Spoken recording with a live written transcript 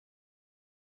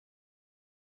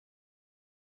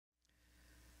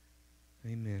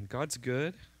Amen. God's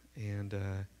good, and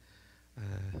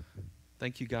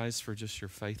thank you guys for just your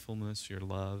faithfulness, your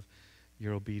love,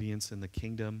 your obedience in the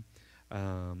kingdom.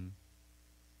 Um,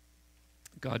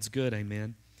 God's good,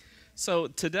 amen. So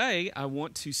today I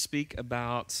want to speak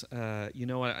about,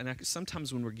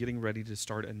 sometimes when we're getting ready to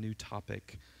start a new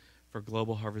topic for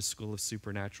Global Harvest School of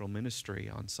Supernatural Ministry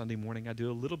on Sunday morning, I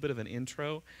do a little bit of an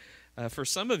intro. For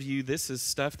some of you, this is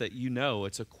stuff that you know.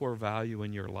 It's a core value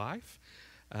in your life.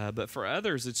 But for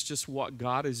others, it's just what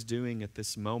God is doing at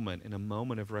this moment, in a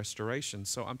moment of restoration.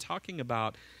 So I'm talking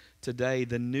about today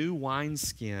the new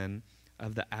wineskin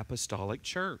of the apostolic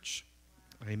church.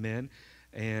 Amen.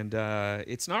 And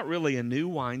it's not really a new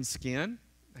wineskin.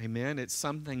 Amen. It's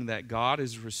something that God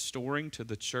is restoring to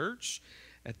the church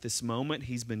at this moment.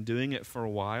 He's been doing it for a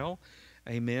while.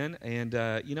 Amen. And,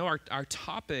 our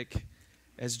topic,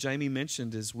 as Jamie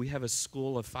mentioned, is we have a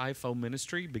school of fivefold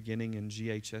ministry beginning in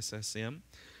GHSSM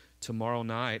tomorrow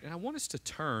night. And I want us to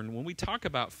turn, when we talk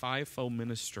about fivefold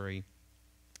ministry,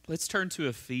 let's turn to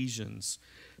Ephesians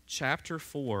chapter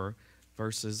 4,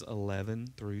 verses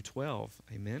 11 through 12.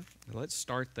 Amen. Let's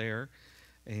start there.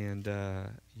 And,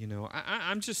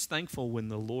 I'm just thankful when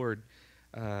the Lord,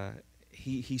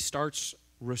 He starts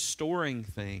restoring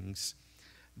things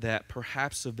that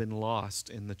perhaps have been lost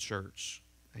in the church.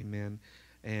 Amen.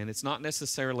 And it's not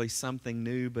necessarily something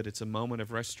new, but it's a moment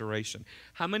of restoration.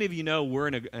 How many of you know we're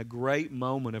in a great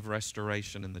moment of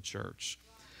restoration in the church?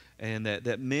 And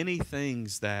that many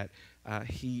things that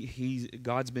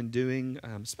God's been doing,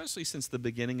 especially since the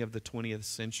beginning of the 20th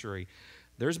century,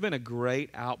 there's been a great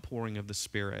outpouring of the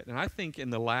Spirit. And I think in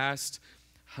the last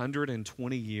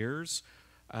 120 years,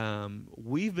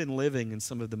 we've been living in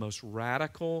some of the most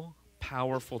radical,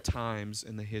 powerful times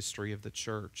in the history of the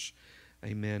church.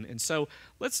 Amen. And so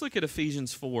let's look at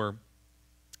Ephesians 4,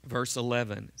 verse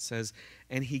 11. It says,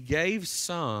 "And he gave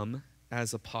some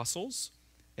as apostles,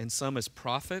 and some as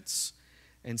prophets,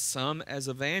 and some as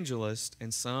evangelists,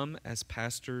 and some as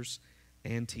pastors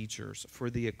and teachers,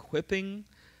 for the equipping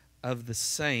of the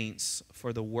saints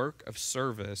for the work of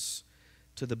service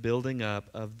to the building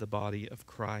up of the body of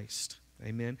Christ."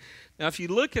 Amen. Now, if you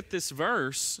look at this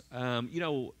verse,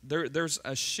 there's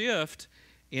a shift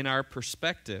in our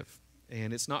perspective.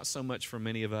 And it's not so much for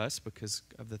many of us because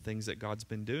of the things that God's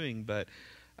been doing, but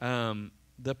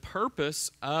the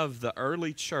purpose of the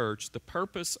early church, the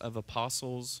purpose of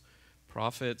apostles,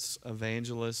 prophets,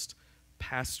 evangelists,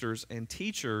 pastors, and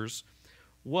teachers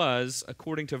was,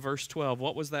 according to verse 12,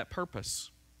 what was that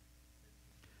purpose?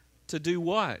 To do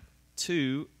what?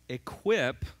 To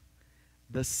equip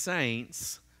the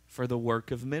saints for the work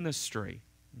of ministry.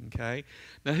 Okay?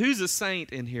 Now, who's a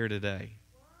saint in here today?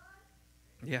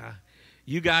 Yeah.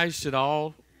 You guys should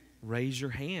all raise your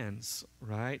hands,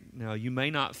 right? Now, you may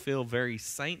not feel very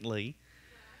saintly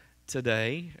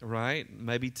today, right?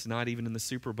 Maybe tonight, even in the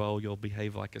Super Bowl, you'll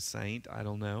behave like a saint. I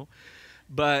don't know.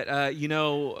 But,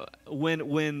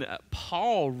 when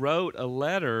Paul wrote a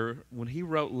letter, when he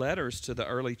wrote letters to the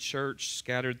early church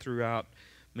scattered throughout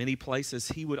many places,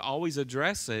 he would always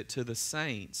address it to the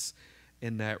saints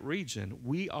in that region.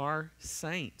 We are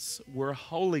saints. We're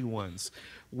holy ones.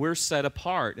 We're set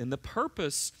apart. And the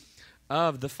purpose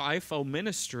of the fivefold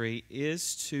ministry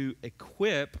is to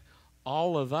equip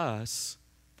all of us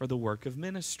for the work of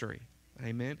ministry.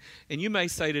 Amen. And you may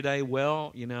say today,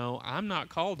 well, I'm not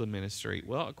called to ministry.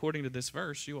 Well, according to this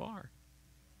verse, you are.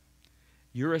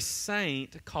 You're a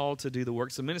saint called to do the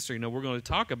works of ministry. Now, we're going to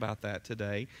talk about that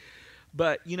today.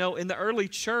 But, in the early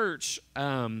church,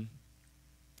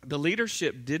 the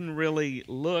leadership didn't really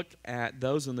look at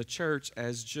those in the church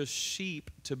as just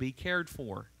sheep to be cared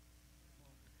for,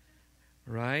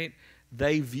 right?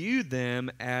 They viewed them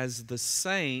as the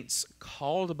saints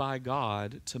called by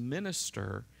God to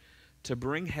minister, to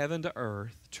bring heaven to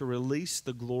earth, to release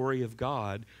the glory of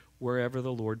God wherever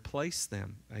the Lord placed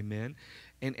them. Amen?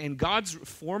 And God's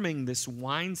forming this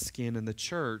wineskin in the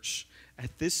church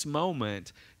at this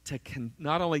moment to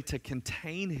not only to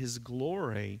contain His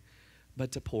glory,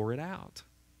 but to pour it out.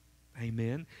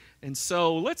 Amen. And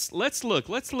so let's look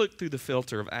through the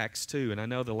filter of Acts 2. And I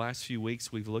know the last few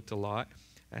weeks we've looked a lot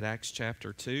at Acts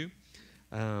chapter 2.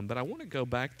 But I want to go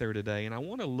back there today and I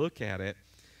want to look at it.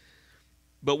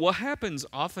 But what happens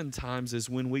oftentimes is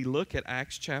when we look at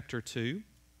Acts chapter 2,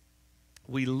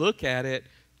 we look at it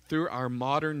through our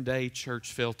modern day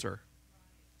church filter.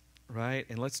 Right?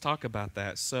 And let's talk about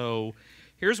that. So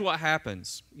here's what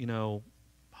happens.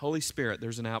 Holy Spirit,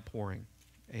 there's an outpouring.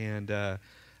 And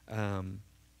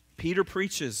Peter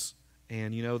preaches,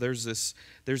 and there's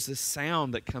this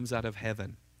sound that comes out of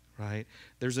heaven, right?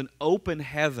 There's an open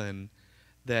heaven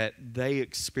that they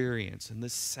experience, and the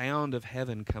sound of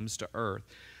heaven comes to earth.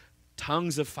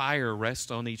 Tongues of fire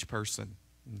rest on each person.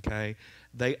 Okay,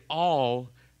 they all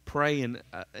pray in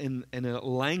a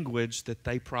language that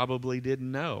they probably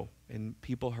didn't know, and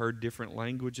people heard different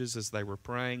languages as they were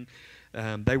praying.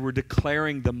 They were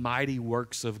declaring the mighty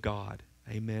works of God.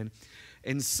 Amen.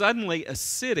 And suddenly, a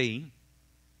city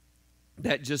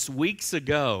that just weeks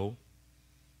ago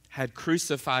had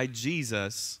crucified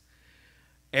Jesus,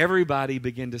 everybody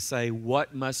began to say,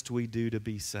 "What must we do to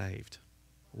be saved?"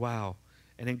 Wow.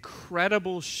 An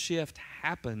incredible shift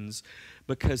happens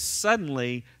because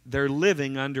suddenly they're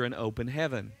living under an open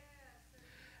heaven.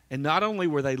 And not only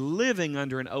were they living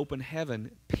under an open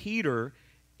heaven, Peter,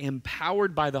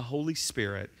 empowered by the Holy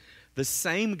Spirit, the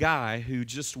same guy who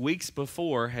just weeks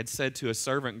before had said to a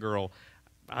servant girl,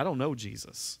 "I don't know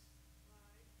Jesus,"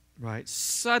 right?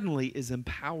 Suddenly is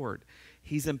empowered.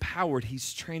 He's empowered.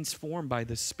 He's transformed by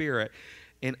the Spirit.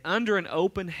 And under an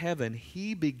open heaven,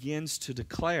 he begins to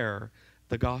declare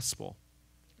the gospel,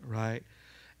 right?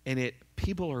 And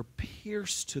people are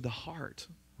pierced to the heart,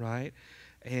 right?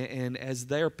 And as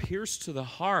they're pierced to the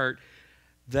heart,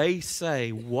 they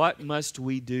say, "What must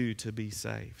we do to be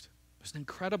saved?" It's an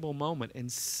incredible moment.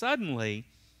 And suddenly,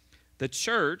 the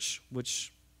church,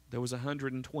 which there was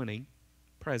 120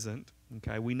 present,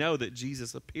 okay, we know that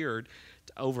Jesus appeared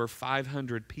to over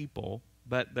 500 people,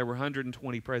 but there were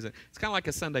 120 present. It's kind of like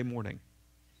a Sunday morning.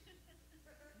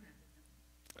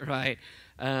 Right,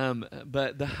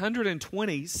 but the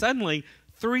 120, suddenly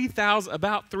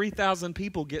about 3,000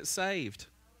 people get saved,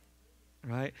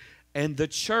 right? And the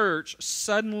church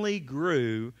suddenly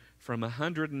grew from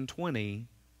 120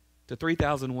 to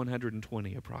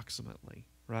 3,120 approximately,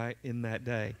 right, in that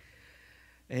day.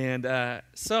 And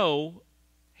so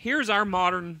here's our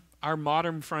modern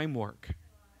framework.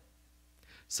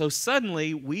 So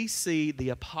suddenly we see the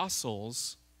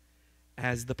apostles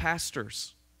as the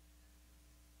pastors.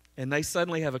 And they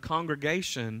suddenly have a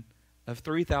congregation of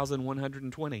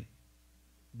 3,120.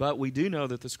 But we do know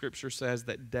that the Scripture says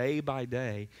that day by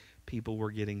day, people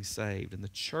were getting saved. And the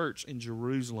church in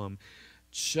Jerusalem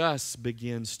just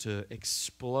begins to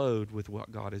explode with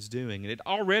what God is doing.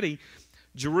 And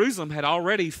Jerusalem had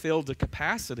already filled the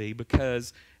capacity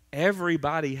because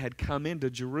everybody had come into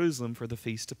Jerusalem for the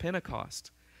Feast of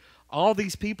Pentecost. All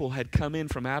these people had come in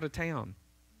from out of town.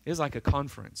 It was like a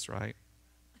conference, right?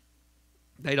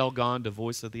 They'd all gone to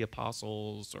Voice of the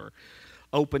Apostles or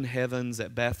Open Heavens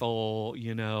at Bethel,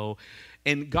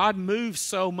 And God moved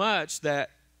so much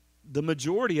that the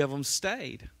majority of them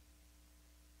stayed,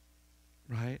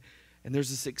 right? And there's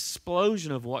this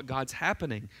explosion of what God's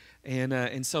happening.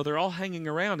 And so they're all hanging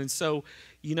around. And so,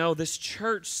 this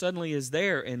church suddenly is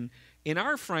there. And in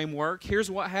our framework,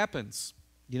 here's what happens.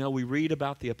 We read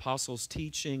about the apostles'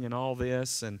 teaching and all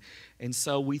this. And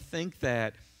so we think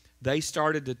that they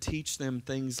started to teach them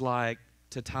things like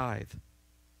to tithe.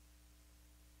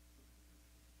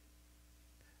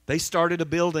 They started a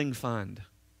building fund.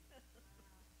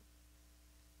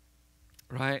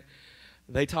 Right?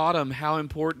 They taught them how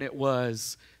important it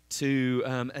was to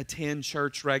attend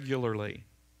church regularly,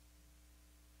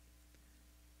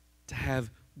 to have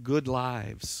good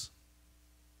lives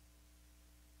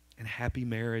and happy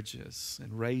marriages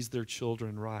and raise their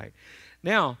children right.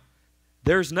 Now,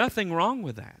 there's nothing wrong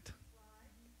with that.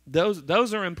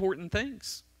 Those are important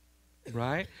things,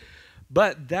 right?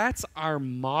 But that's our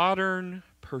modern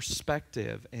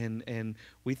perspective. And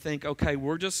we think, okay,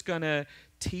 we're just going to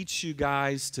teach you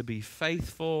guys to be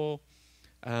faithful,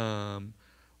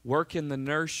 work in the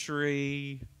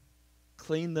nursery,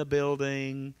 clean the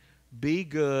building, be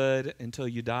good until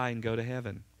you die and go to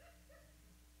heaven.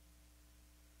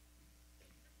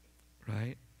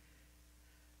 Right?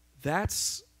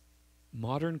 That's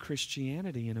modern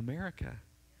Christianity in America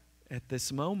at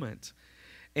this moment.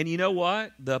 And you know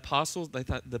what? The apostles, they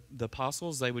thought the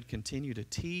apostles, they would continue to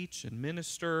teach and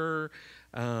minister,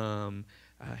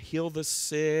 heal the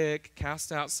sick,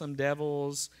 cast out some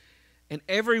devils, and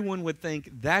everyone would think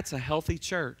that's a healthy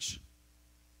church.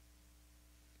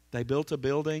 They built a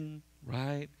building,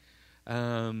 right?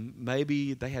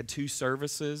 Maybe they had 2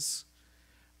 services,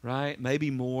 right? Maybe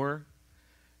more,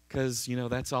 because,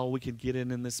 that's all we could get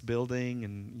in this building,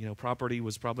 and, property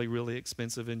was probably really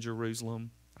expensive in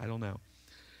Jerusalem. I don't know.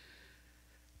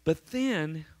 But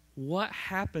then, what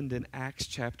happened in Acts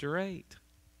chapter 8?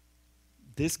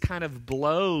 This kind of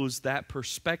blows that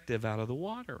perspective out of the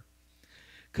water.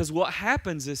 Because what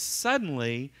happens is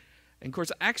suddenly, and of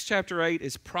course, Acts chapter 8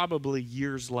 is probably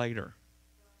years later.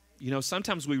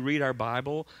 Sometimes we read our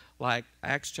Bible like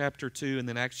Acts chapter 2 and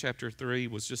then Acts chapter 3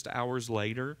 was just hours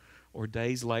later or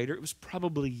days later. It was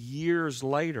probably years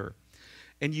later.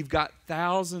 And you've got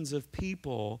thousands of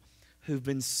people who've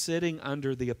been sitting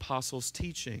under the apostles'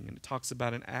 teaching. And it talks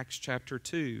about in Acts chapter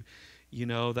 2, you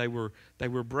know, they were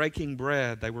breaking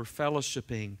bread, they were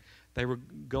fellowshipping, they were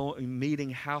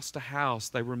meeting house to house,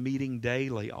 they were meeting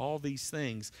daily, all these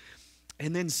things.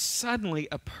 And then suddenly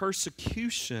a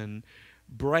persecution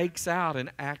breaks out in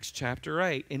Acts chapter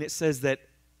 8. And it says that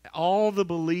all the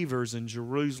believers in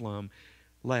Jerusalem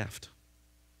left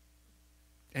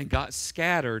and got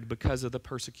scattered because of the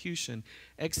persecution,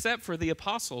 except for the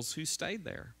apostles who stayed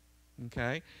there.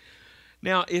 Okay?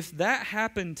 Now, if that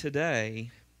happened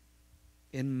today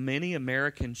in many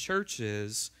American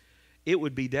churches, it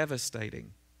would be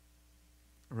devastating.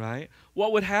 Right?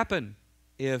 What would happen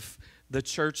if the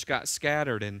church got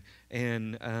scattered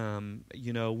and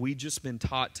you know, we'd just been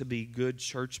taught to be good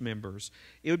church members?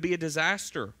 It would be a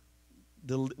disaster.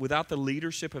 Without the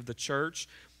leadership of the church,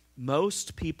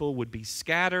 most people would be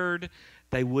scattered.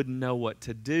 They wouldn't know what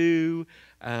to do.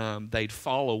 They'd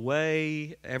fall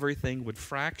away. Everything would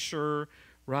fracture,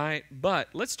 right? But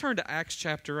let's turn to Acts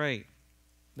chapter 8.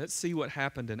 Let's see what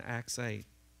happened in Acts 8.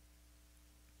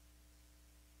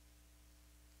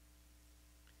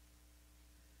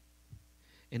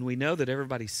 And we know that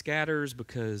everybody scatters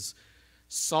because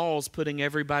Saul's putting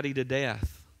everybody to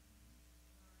death,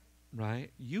 right?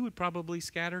 You would probably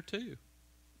scatter too.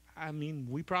 I mean,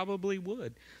 we probably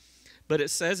would. But it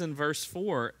says in verse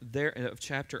 4 of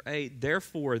chapter 8,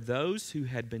 therefore those who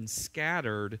had been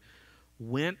scattered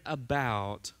went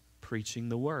about preaching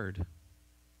the word.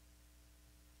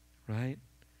 Right?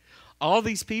 All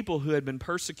these people who had been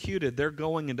persecuted, they're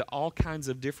going into all kinds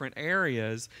of different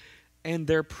areas, and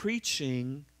they're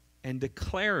preaching and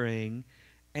declaring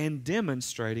and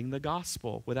demonstrating the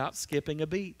gospel without skipping a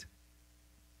beat.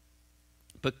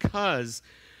 Because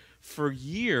for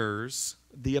years,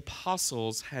 the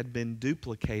apostles had been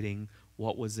duplicating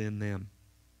what was in them.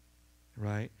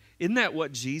 Right? Isn't that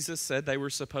what Jesus said they were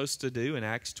supposed to do in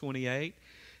Acts 28?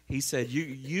 He said,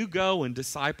 you go and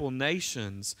disciple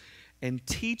nations and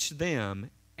teach them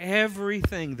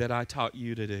everything that I taught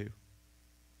you to do.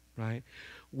 Right?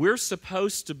 We're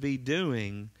supposed to be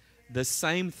doing the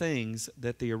same things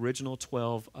that the original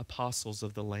 12 apostles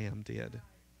of the Lamb did.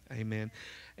 Amen.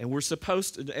 And we're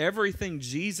supposed to, everything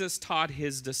Jesus taught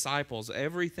his disciples,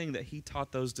 everything that he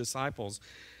taught those disciples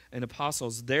and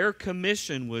apostles, their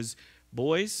commission was,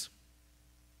 boys,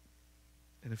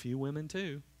 and a few women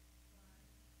too,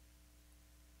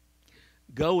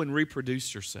 go and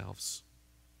reproduce yourselves.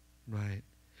 Right.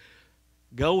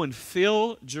 Go and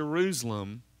fill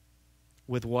Jerusalem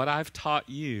with what I've taught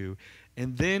you,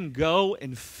 and then go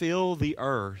and fill the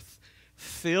earth,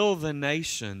 fill the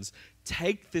nations.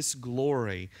 Take this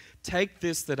glory, take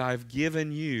this that I've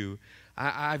given you.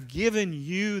 I've given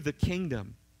you the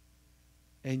kingdom,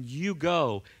 and you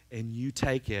go and you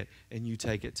take it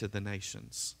to the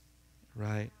nations.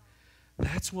 Right?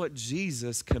 That's what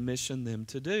Jesus commissioned them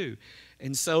to do.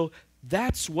 And so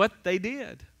that's what they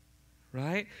did.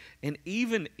 Right? And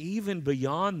even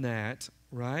beyond that,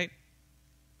 right?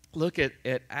 Look at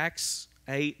Acts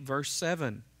 8, verse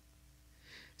 7.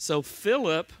 So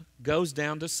Philip goes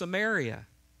down to Samaria.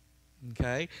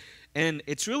 Okay? And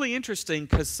it's really interesting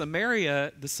because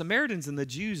Samaria, the Samaritans and the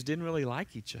Jews didn't really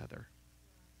like each other.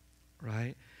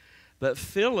 Right? But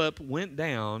Philip went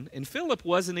down, and Philip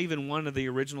wasn't even one of the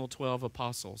original 12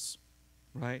 apostles.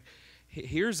 Right?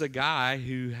 Here's a guy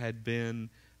who had been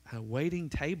waiting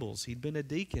tables. He'd been a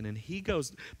deacon, and he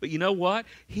goes, but you know what?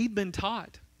 He'd been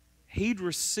taught. He'd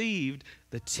received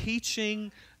the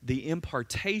teaching, the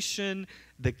impartation,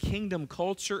 the kingdom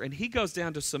culture, and he goes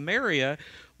down to Samaria,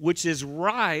 which is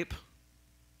ripe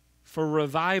for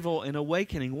revival and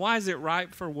awakening. Why is it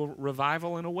ripe for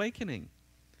revival and awakening?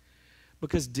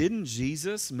 Because didn't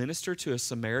Jesus minister to a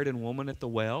Samaritan woman at the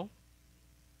well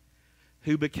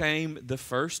who became the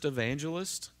first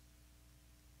evangelist?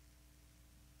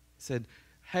 Said,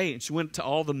 hey, and she went to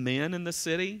all the men in the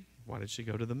city. Why did she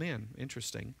go to the men?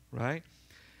 Interesting, right?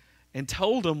 And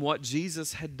told them what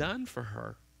Jesus had done for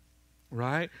her,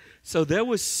 right? So there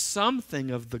was something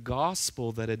of the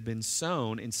gospel that had been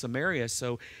sown in Samaria.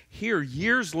 So here,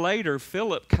 years later,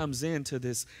 Philip comes into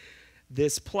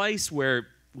this place where it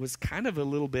was kind of a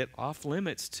little bit off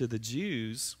limits to the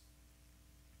Jews,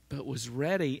 but was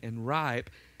ready and ripe,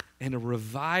 and a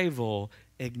revival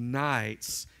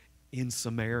ignites in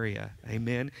Samaria.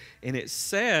 Amen. And it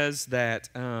says that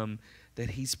that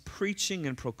he's preaching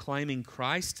and proclaiming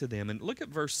Christ to them. And look at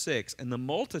verse 6. And the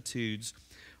multitudes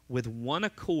with one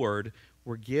accord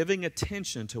were giving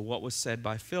attention to what was said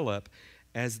by Philip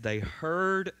as they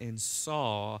heard and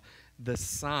saw the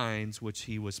signs which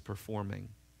he was performing.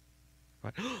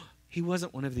 Right? He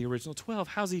wasn't one of the original 12.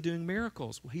 How's he doing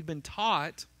miracles? Well, he'd been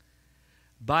taught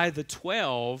by the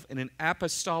 12 in an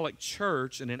apostolic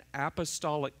church, in an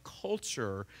apostolic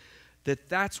culture, that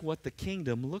that's what the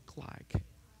kingdom looked like,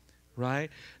 right?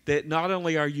 That not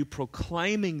only are you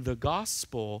proclaiming the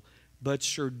gospel,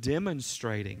 but you're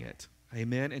demonstrating it.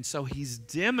 Amen? And so he's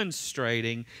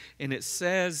demonstrating, and it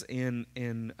says in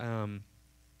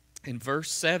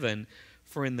verse 7,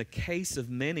 for in the case of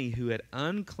many who had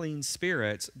unclean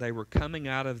spirits, they were coming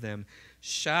out of them,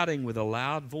 shouting with a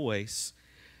loud voice,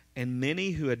 and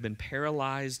many who had been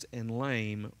paralyzed and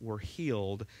lame were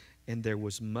healed, and there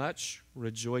was much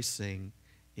rejoicing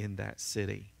in that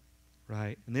city.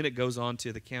 Right? And then it goes on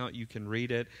to the account, you can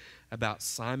read it, about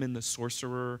Simon the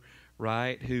sorcerer,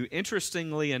 right? Who,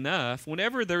 interestingly enough,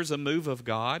 whenever there's a move of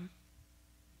God,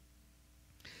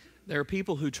 there are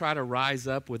people who try to rise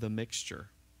up with a mixture.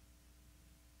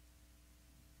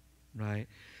 Right?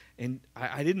 And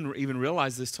I didn't even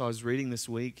realize this till I was reading this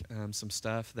week some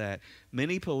stuff that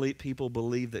many people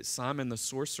believe that Simon the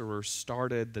sorcerer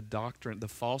started the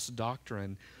false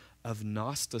doctrine of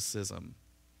Gnosticism,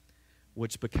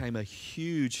 which became a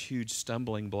huge, huge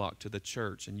stumbling block to the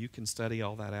church. And you can study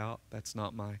all that out. That's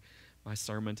not my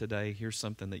sermon today. Here's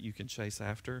something that you can chase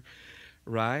after,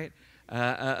 right?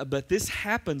 But this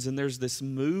happens, and there's this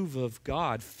move of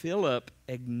God. Philip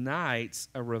ignites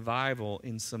a revival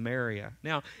in Samaria.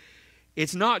 Now,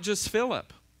 it's not just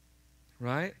Philip,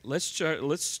 right?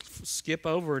 Let's skip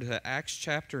over to Acts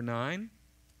chapter 9.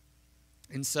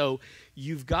 And so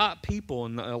you've got people,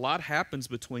 and a lot happens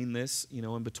between this,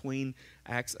 in between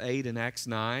Acts 8 and Acts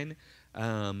 9.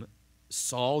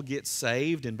 Saul gets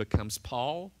saved and becomes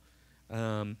Paul.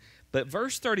 But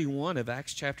verse 31 of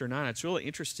Acts chapter 9, it's really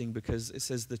interesting because it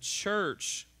says the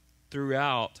church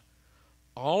throughout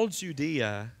all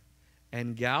Judea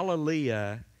and Galilee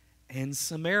and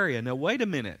Samaria. Now, wait a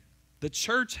minute. The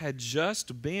church had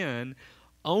just been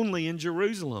only in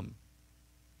Jerusalem,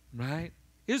 right?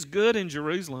 It was good in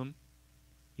Jerusalem.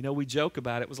 We joke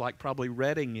about it. It was like probably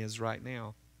Reading is right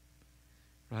now,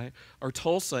 right? Or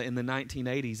Tulsa in the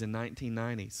 1980s and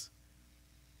 1990s.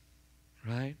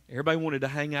 Right? Everybody wanted to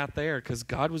hang out there because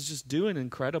God was just doing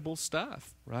incredible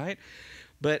stuff, right?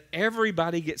 But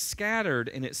everybody gets scattered,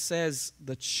 and it says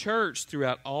the church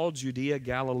throughout all Judea,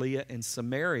 Galilee, and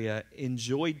Samaria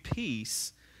enjoyed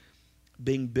peace,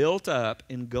 being built up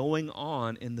and going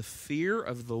on in the fear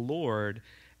of the Lord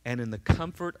and in the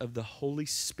comfort of the Holy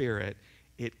Spirit.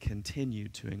 It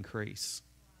continued to increase.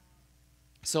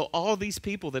 So all these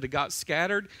people that had got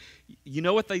scattered, you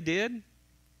know what they did?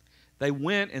 They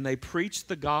went and they preached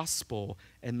the gospel,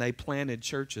 and they planted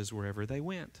churches wherever they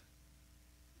went.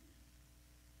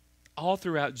 All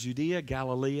throughout Judea,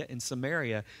 Galilee, and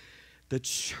Samaria, the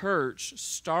church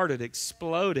started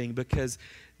exploding because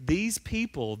these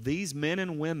people, these men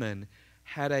and women,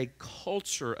 had a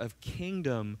culture of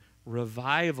kingdom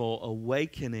revival,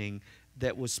 awakening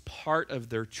that was part of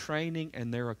their training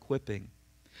and their equipping.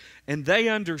 And they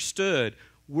understood,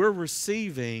 we're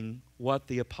receiving what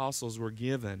the apostles were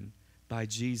given by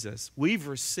Jesus. We've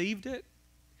received it,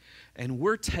 and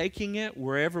we're taking it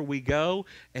wherever we go,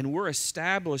 and we're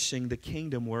establishing the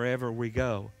kingdom wherever we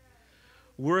go.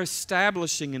 We're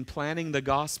establishing and planting the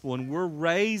gospel, and we're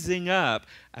raising up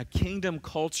a kingdom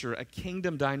culture, a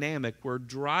kingdom dynamic. We're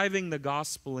driving the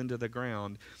gospel into the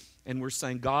ground, and we're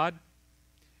saying, God,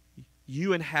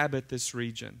 you inhabit this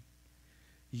region.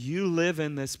 You live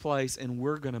in this place, and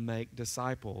we're going to make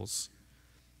disciples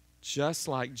just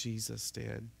like Jesus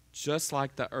did. Just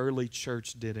like the early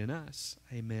church did in us.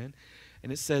 Amen.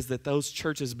 And it says that those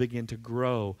churches begin to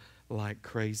grow like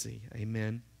crazy.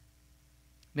 Amen.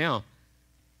 Now,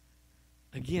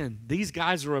 again, these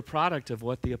guys are a product of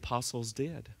what the apostles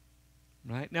did.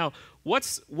 Right? Now,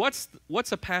 what's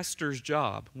a pastor's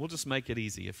job? We'll just make it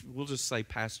easy. We'll just say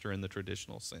pastor in the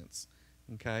traditional sense.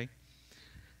 Okay?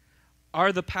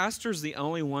 Are the pastors the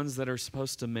only ones that are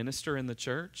supposed to minister in the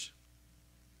church?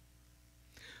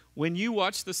 When you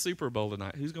watch the Super Bowl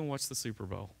tonight, who's going to watch the Super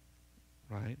Bowl?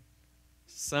 Right?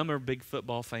 Some are big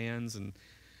football fans, and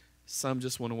some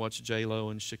just want to watch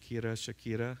J-Lo and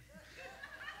Shakira.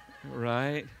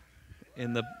 Right?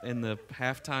 In the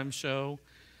halftime show.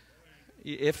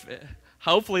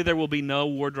 Hopefully there will be no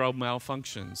wardrobe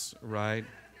malfunctions, right?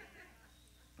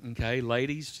 Okay,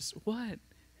 ladies, just what?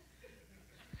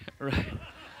 Right?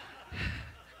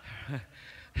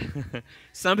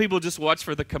 Some people just watch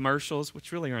for the commercials,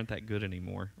 which really aren't that good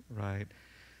anymore, right?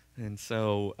 And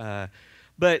so,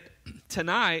 but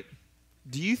tonight,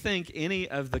 do you think any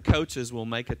of the coaches will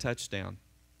make a touchdown?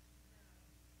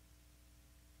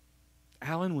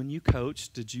 Alan, when you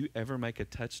coached, did you ever make a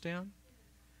touchdown?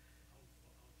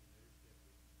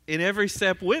 in every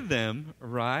step with them,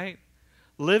 right?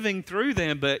 Living through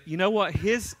them. But you know what?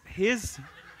 Hey,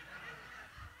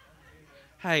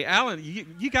 Alan,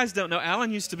 you guys don't know,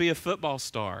 Alan used to be a football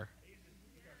star,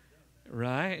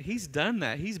 right? He's done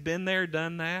that. He's been there,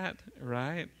 done that,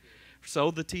 right?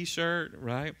 Sold the T-shirt,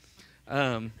 right?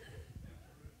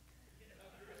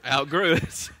 Outgrew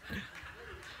it.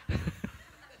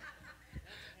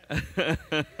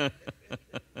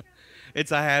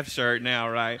 It's a half shirt now,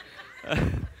 right?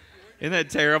 Isn't that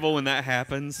terrible when that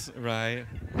happens, right?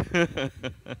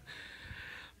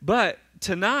 But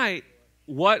tonight,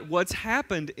 what's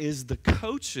happened is the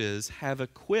coaches have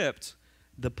equipped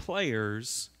the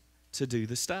players to do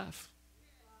the stuff.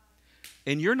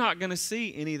 And you're not going to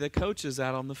see any of the coaches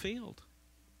out on the field,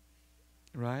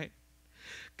 right?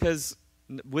 Because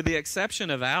with the exception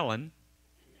of Alan,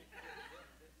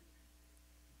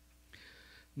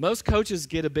 most coaches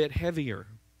get a bit heavier.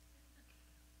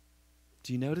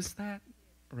 Do you notice that?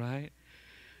 Right?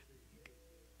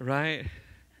 Right?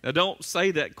 Now, don't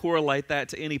say that, correlate that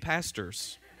to any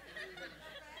pastors.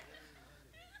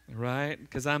 Right?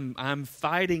 Because I'm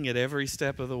fighting it every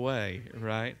step of the way,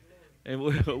 right? And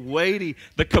weighty,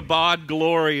 the kabod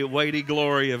glory, weighty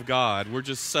glory of God. We're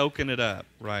just soaking it up,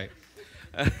 right?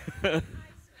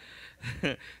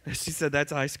 She said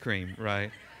that's ice cream,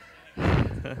 right?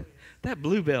 That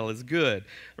Bluebell is good,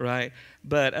 right?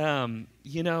 But,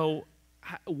 you know,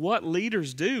 what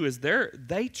leaders do is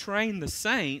they train the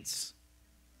saints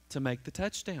to make the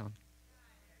touchdown,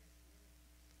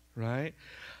 right?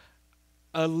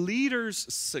 A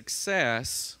leader's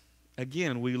success,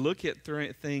 again, we look at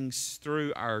things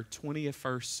through our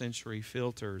 21st century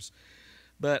filters,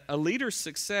 but a leader's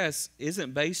success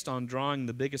isn't based on drawing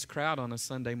the biggest crowd on a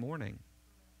Sunday morning.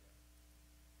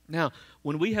 Now,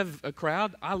 when we have a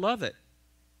crowd, I love it.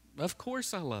 Of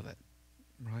course I love it,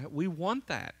 right? We want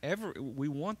that. We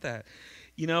want that.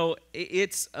 You know,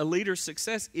 it's a leader's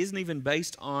success isn't even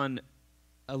based on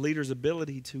a leader's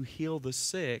ability to heal the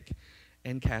sick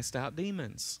and cast out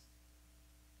demons,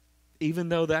 even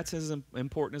though that's as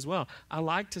important as well. I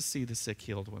like to see the sick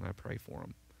healed when I pray for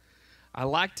them. I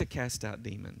like to cast out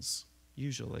demons,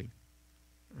 usually,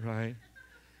 right?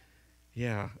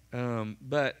 Yeah,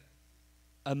 but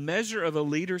a measure of a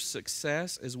leader's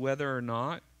success is whether or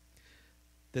not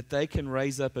that they can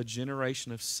raise up a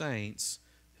generation of saints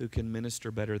who can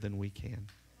minister better than we can.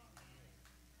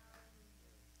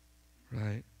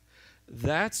 Right?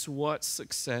 That's what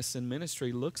success in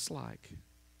ministry looks like.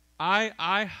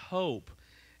 I hope,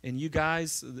 and you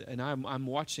guys, and I'm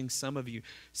watching some of you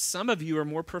are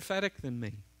more prophetic than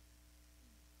me.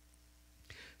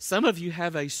 Some of you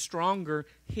have a stronger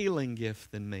healing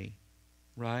gift than me,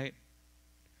 right?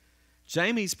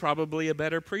 Jamie's probably a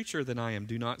better preacher than I am.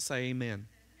 Do not say amen.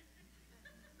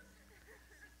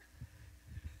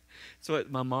 So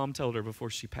what my mom told her before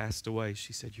she passed away.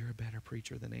 She said, "You're a better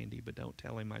preacher than Andy, but don't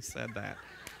tell him I said that."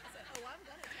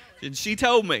 And she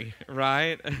told me,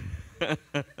 right?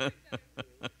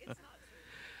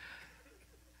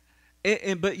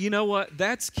 But you know what?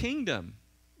 That's kingdom,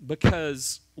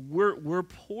 because we're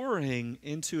pouring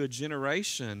into a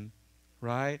generation,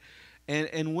 right?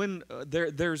 And when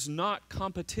there's not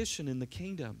competition in the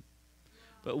kingdom,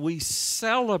 but we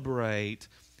celebrate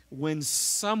when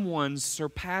someone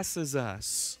surpasses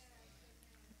us,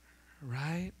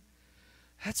 right?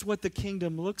 That's what the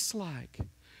kingdom looks like.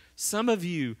 Some of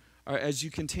you are, as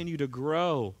you continue to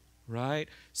grow, right?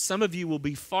 Some of you will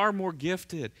be far more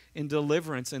gifted in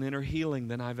deliverance and inner healing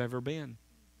than I've ever been,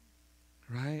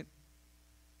 right?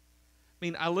 I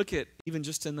mean, I look at, even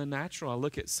just in the natural, I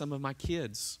look at some of my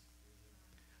kids.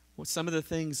 Some of the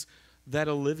things that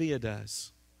Olivia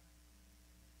does.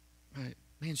 Right.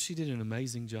 Man, she did an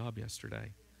amazing job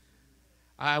yesterday.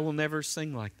 I will never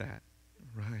sing like that.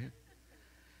 Right?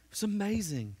 It's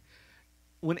amazing.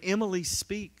 When Emily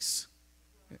speaks,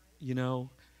 you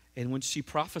know, and when she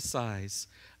prophesies,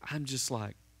 I'm just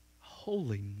like,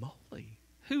 holy moly,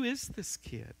 who is this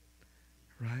kid?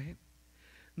 Right?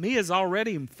 Mia's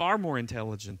already far more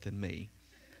intelligent than me.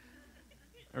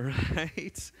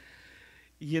 Right?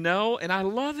 You know, and I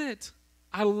love it.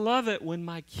 I love it when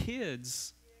my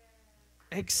kids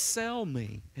excel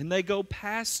me and they go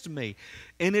past me.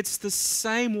 And it's the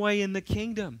same way in the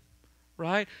kingdom,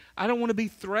 right? I don't want to be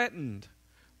threatened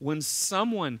when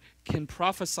someone can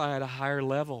prophesy at a higher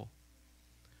level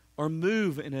or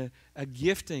move in a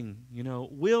gifting. You know,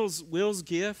 Will's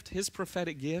gift, his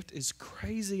prophetic gift, is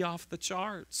crazy off the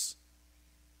charts,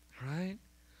 right?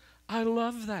 I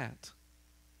love that.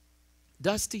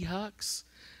 Dusty Hucks.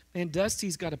 Man,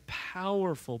 Dusty's got a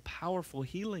powerful, powerful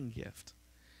healing gift,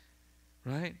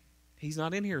 right? He's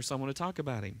not in here, so I want to talk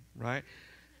about him, right?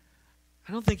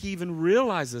 I don't think he even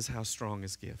realizes how strong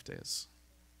his gift is,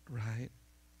 right?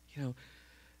 You know,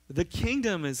 the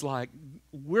kingdom is like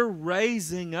we're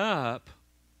raising up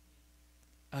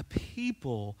a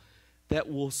people that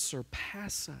will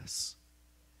surpass us.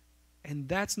 And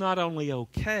that's not only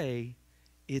okay,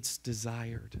 it's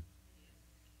desired,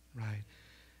 right?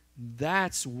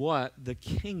 That's what the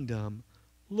kingdom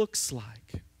looks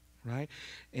like, right?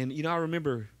 And, you know, I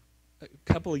remember a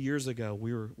couple of years ago,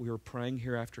 we were praying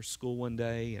here after school one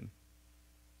day, and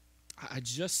I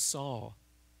just saw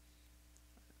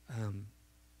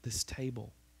this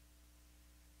table.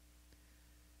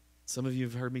 Some of you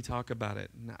have heard me talk about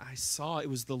it. And I saw it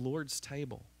was the Lord's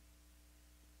table.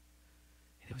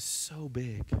 And it was so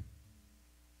big. It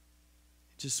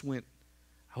just went,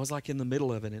 I was like in the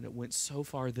middle of it, and it went so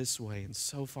far this way and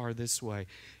so far this way.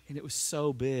 And it was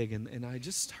so big. And I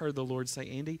just heard the Lord say,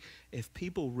 Andy, if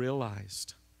people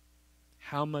realized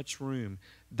how much room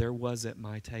there was at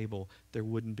my table, there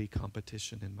wouldn't be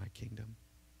competition in my kingdom.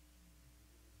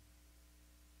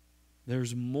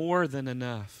 There's more than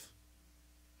enough,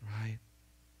 right?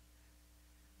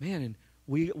 Man, and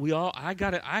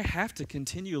I have to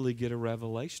continually get a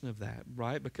revelation of that,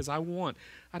 right? Because I don't want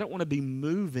to be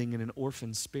moving in an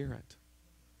orphan spirit,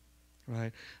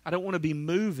 right? I don't want to be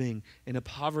moving in a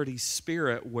poverty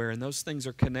spirit and those things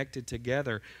are connected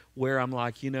together, where I'm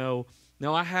like, no,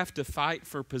 I have to fight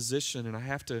for position and I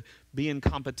have to be in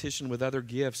competition with other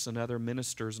gifts and other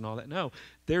ministers and all that. No,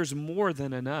 there's more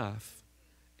than enough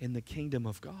in the kingdom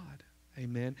of God.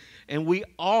 Amen. And we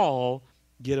all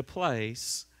get a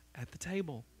place at the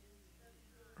table.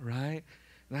 Right?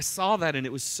 And I saw that, and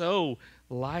it was so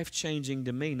life-changing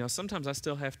to me. Now, sometimes I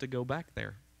still have to go back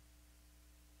there.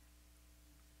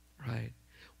 Right?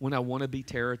 When I want to be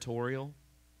territorial.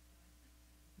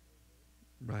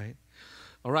 Right?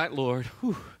 All right, Lord,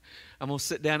 I'm going to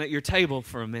sit down at your table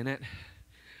for a minute.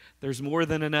 There's more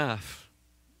than enough.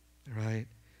 Right?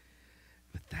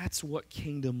 But that's what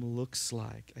kingdom looks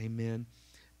like. Amen.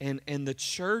 And the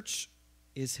church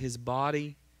is his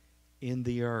body in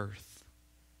the earth.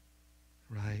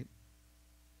 Right?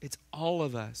 It's all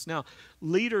of us. Now,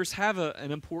 leaders have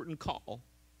an important call,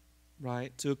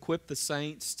 right? To equip the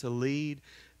saints, to lead,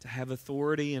 to have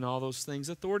authority and all those things.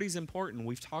 Authority is important.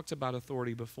 We've talked about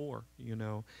authority before,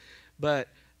 But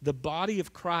the body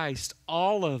of Christ,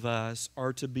 all of us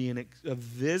are to be a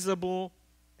visible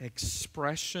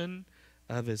expression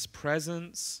of his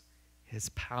presence, his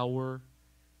power,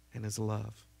 and his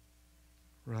love.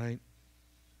 Right?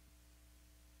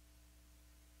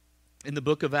 In the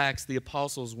book of Acts, the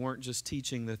apostles weren't just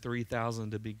teaching the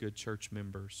 3,000 to be good church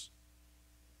members.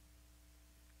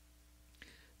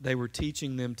 They were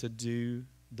teaching them to do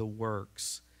the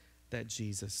works that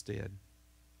Jesus did.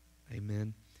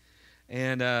 Amen.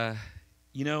 And,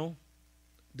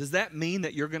 does that mean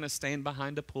that you're going to stand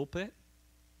behind a pulpit?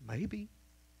 Maybe.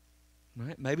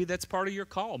 Right? Maybe that's part of your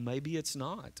call. Maybe it's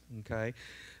not. Okay?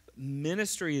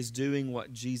 Ministry is doing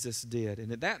what Jesus did. And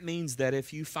that means that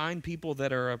if you find people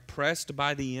that are oppressed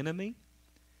by the enemy,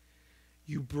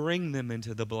 you bring them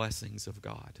into the blessings of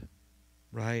God.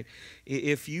 Right?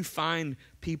 If you find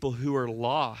people who are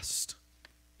lost,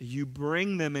 you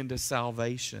bring them into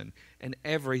salvation and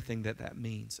everything that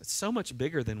means. It's so much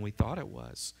bigger than we thought it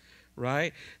was.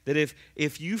 Right? That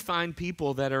if you find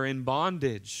people that are in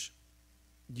bondage,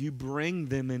 you bring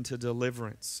them into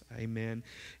deliverance. Amen.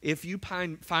 If you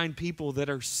find people that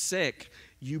are sick,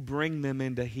 you bring them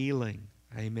into healing.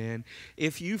 Amen.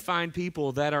 If you find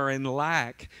people that are in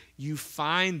lack, you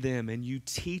find them and you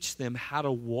teach them how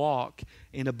to walk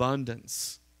in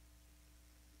abundance.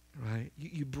 Right?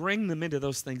 You bring them into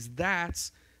those things.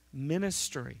 That's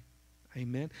ministry.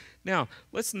 Amen. Now,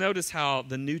 let's notice how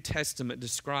the New Testament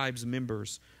describes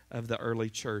members of the early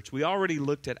church. We already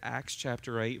looked at Acts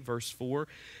chapter 8, verse 4.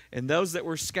 And those that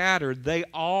were scattered, they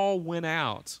all went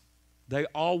out. They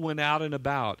all went out and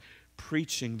about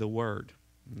preaching the word.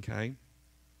 Okay?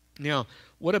 Now,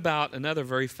 what about another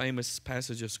very famous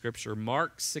passage of Scripture?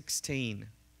 Mark 16.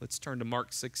 Let's turn to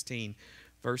Mark 16,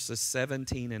 verses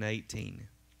 17 and 18.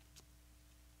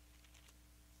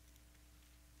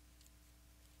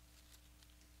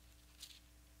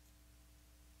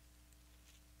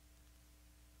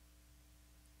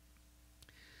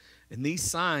 And these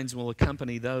signs will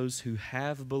accompany those who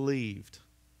have believed.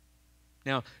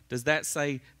 Now, does that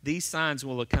say these signs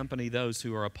will accompany those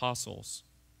who are apostles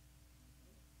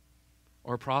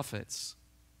or prophets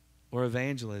or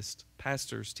evangelists,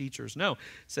 pastors, teachers? No, it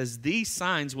says these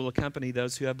signs will accompany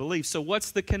those who have believed. So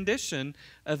what's the condition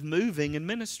of moving in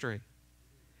ministry?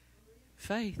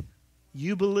 Faith.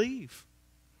 You believe,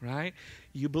 right?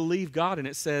 You believe God, and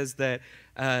it says that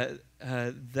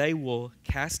they will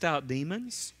cast out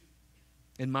demons.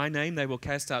 In my name, they will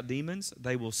cast out demons.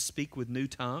 They will speak with new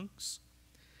tongues.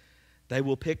 They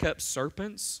will pick up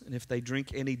serpents, and if they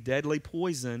drink any deadly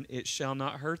poison, it shall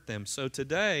not hurt them. So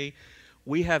today,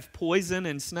 we have poison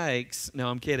and snakes. No,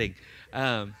 I'm kidding.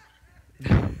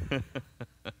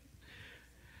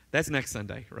 That's next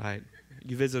Sunday, right?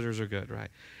 You visitors are good, right?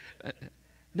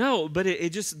 No, but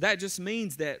that just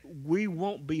means that we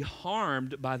won't be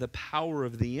harmed by the power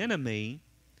of the enemy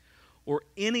or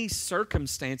any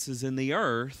circumstances in the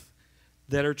earth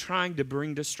that are trying to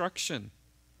bring destruction.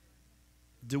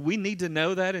 Do we need to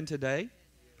know that in today?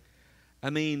 I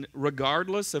mean,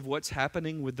 regardless of what's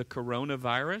happening with the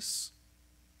coronavirus,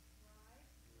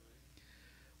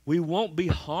 we won't be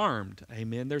harmed.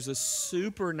 Amen. There's a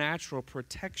supernatural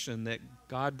protection that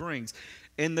God brings.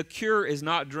 And the cure is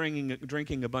not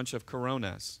drinking a bunch of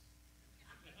Coronas.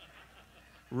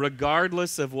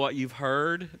 Regardless of what you've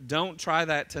heard, don't try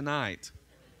that tonight.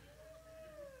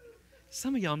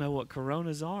 Some of y'all know what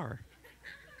Coronas are.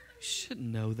 You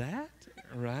shouldn't know that,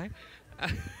 right?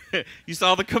 You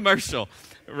saw the commercial,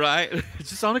 right?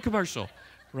 Just on a commercial,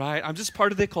 right? I'm just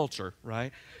part of the culture,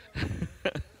 right?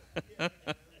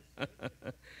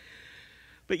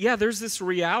 But yeah, there's this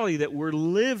reality that we're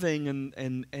living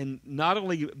and not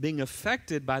only being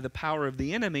affected by the power of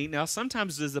the enemy. Now,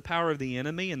 sometimes does the power of the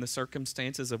enemy and the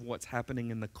circumstances of what's happening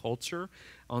in the culture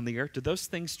on the earth, do those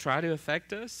things try to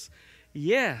affect us?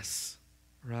 Yes,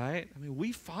 right? I mean,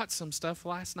 we fought some stuff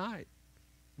last night,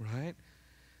 right?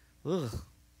 Ugh,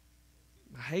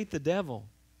 I hate the devil,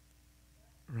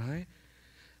 right?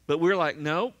 But we're like,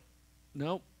 nope.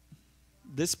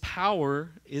 This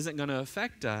power isn't going to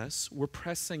affect us. We're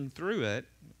pressing through it,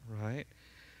 right?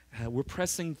 We're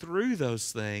pressing through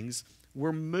those things.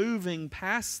 We're moving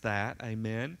past that,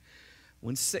 amen?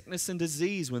 When sickness and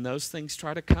disease, when those things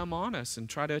try to come on us and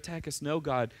try to attack us, no,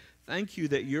 God, thank you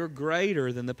that you're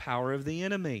greater than the power of the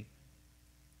enemy.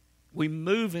 We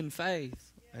move in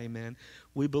faith, amen?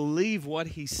 We believe what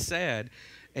he said,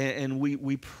 and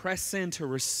we press in to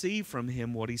receive from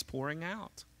him what he's pouring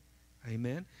out,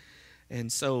 amen? And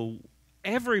so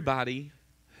everybody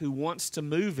who wants to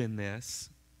move in this,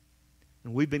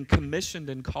 and we've been commissioned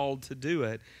and called to do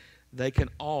it, they can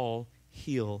all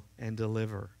heal and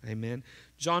deliver. Amen.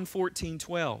 John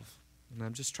 14:12. And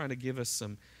I'm just trying to give us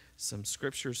some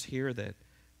scriptures here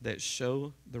that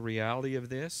show the reality of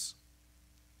this.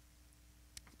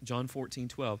 John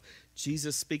 14:12.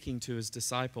 Jesus speaking to his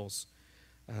disciples.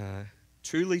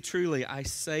 Truly, truly, I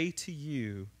say to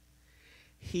you,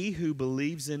 he who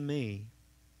believes in me,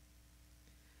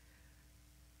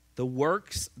 the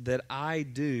works that I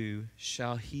do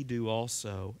shall he do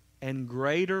also, and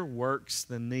greater works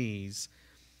than these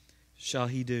shall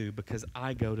he do, because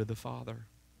I go to the Father.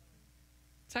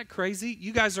 Is that crazy?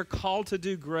 You guys are called to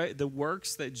do the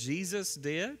works that Jesus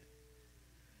did,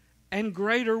 and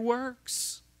greater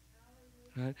works.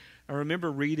 Right? I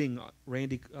remember reading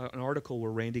an article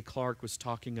where Randy Clark was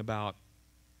talking about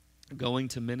going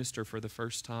to minister for the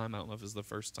first time. I don't know if it was the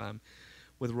first time,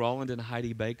 with Roland and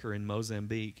Heidi Baker in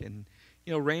Mozambique. And,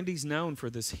 you know, Randy's known for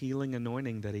this healing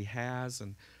anointing that he has,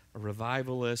 and a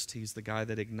revivalist. He's the guy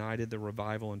that ignited the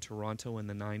revival in Toronto in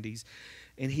the 90s.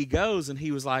 And he goes, and he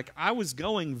was like, I was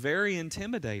going very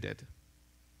intimidated.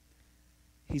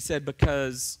 He said,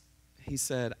 because, he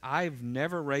said, I've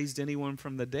never raised anyone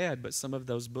from the dead, but some of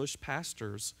those bush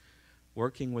pastors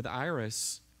working with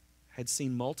Iris had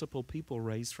seen multiple people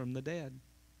raised from the dead.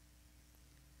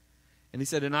 And he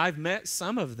said, and I've met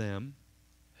some of them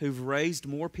who've raised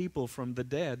more people from the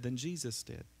dead than Jesus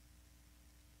did.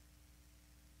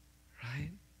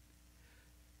 Right?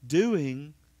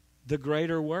 Doing the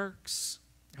greater works.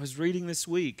 I was reading this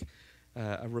week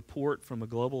a report from a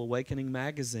Global Awakening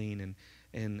magazine,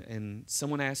 and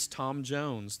someone asked Tom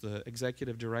Jones, the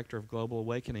executive director of Global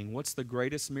Awakening, what's the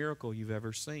greatest miracle you've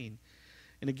ever seen?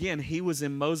 And again, he was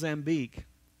in Mozambique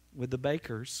with the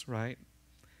Bakers, right?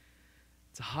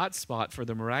 It's a hot spot for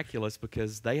the miraculous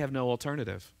because they have no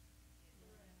alternative.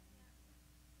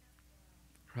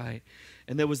 Right?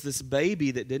 And there was this baby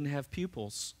that didn't have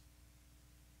pupils.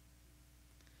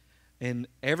 And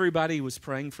everybody was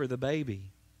praying for the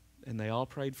baby. And they all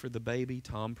prayed for the baby.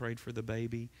 Tom prayed for the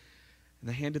baby. And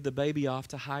they handed the baby off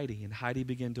to Heidi. And Heidi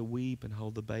began to weep and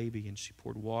hold the baby. And she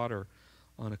poured water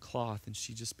on a cloth, and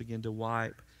she just began to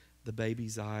wipe the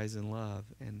baby's eyes in love.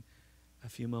 And a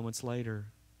few moments later,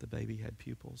 the baby had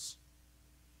pupils.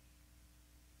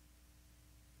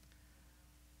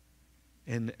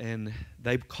 And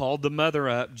they called the mother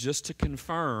up just to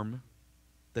confirm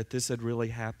that this had really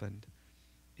happened.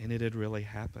 And it had really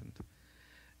happened.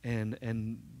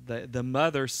 And the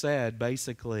mother said,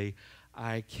 basically,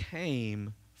 I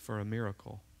came for a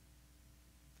miracle.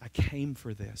 I came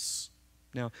for this.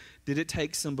 Now, did it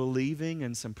take some believing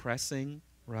and some pressing,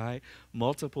 right?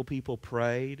 Multiple people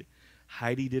prayed.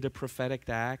 Heidi did a prophetic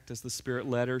act as the Spirit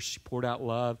led her. She poured out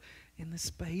love. And this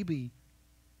baby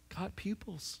got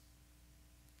pupils,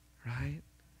 right?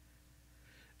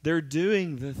 They're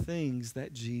doing the things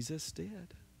that Jesus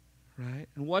did, right?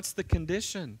 And what's the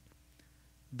condition?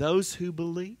 Those who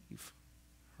believe,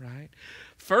 right?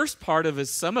 First part of it,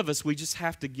 some of us, we just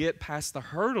have to get past the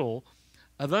hurdle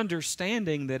of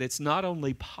understanding that it's not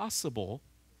only possible,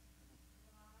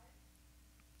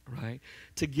 right,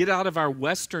 to get out of our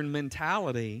Western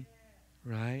mentality,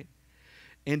 right,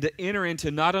 and to enter into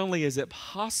not only is it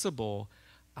possible,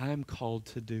 I'm called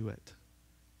to do it,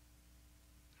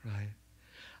 right?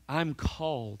 I'm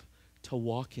called to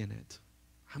walk in it.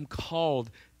 I'm called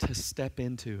to step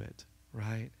into it,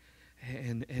 right?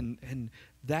 And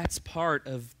that's part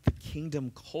of the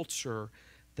kingdom culture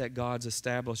that God's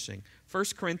establishing.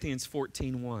 1 Corinthians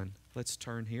 14:1. Let's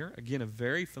turn here. Again, a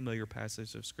very familiar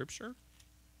passage of Scripture.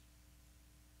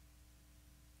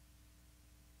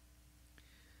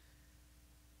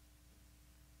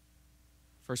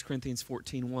 First Corinthians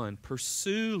 14:1.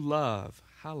 Pursue love.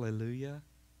 Hallelujah.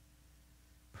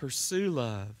 Pursue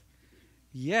love.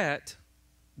 Yet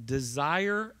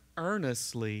desire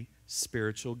earnestly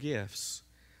spiritual gifts,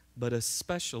 but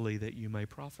especially that you may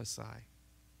prophesy.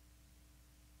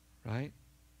 Right?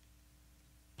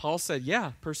 Paul said,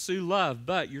 yeah, pursue love,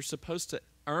 but you're supposed to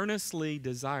earnestly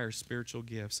desire spiritual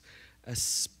gifts,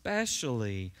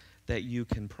 especially that you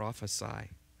can prophesy.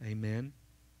 Amen?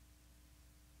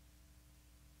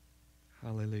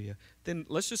 Hallelujah. Then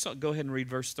let's just go ahead and read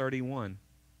verse 31.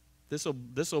 This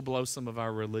will blow some of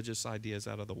our religious ideas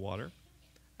out of the water.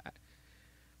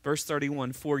 Verse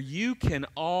 31, for you can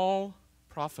all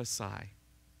prophesy.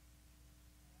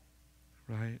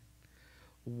 Right?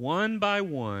 One by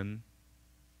one.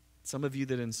 Some of you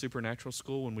that in supernatural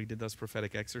school, when we did those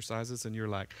prophetic exercises, and you're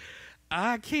like,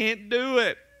 I can't do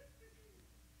it.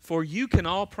 For you can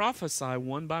all prophesy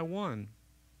one by one.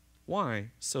 Why?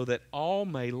 So that all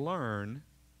may learn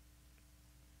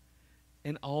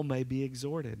and all may be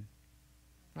exhorted.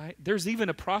 Right? There's even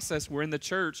a process where in the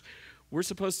church we're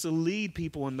supposed to lead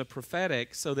people in the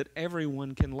prophetic so that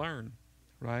everyone can learn.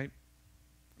 Right?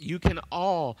 You can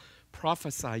all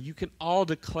prophesy. You can all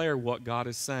declare what God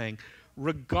is saying,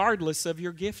 regardless of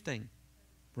your gifting.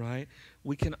 Right?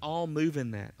 We can all move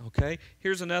in that. Okay?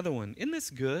 Here's another one. Isn't this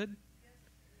good?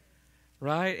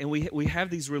 Right? And we have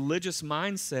these religious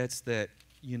mindsets that,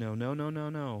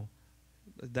 no.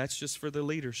 That's just for the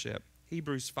leadership.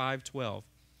 Hebrews 5:12.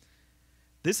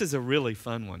 This is a really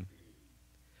fun one.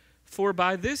 For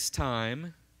by this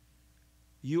time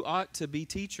you ought to be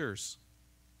teachers.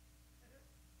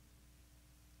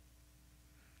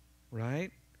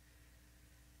 Right?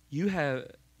 You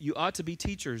ought to be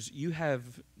teachers. You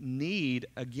have need,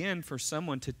 again, for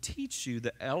someone to teach you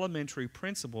the elementary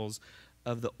principles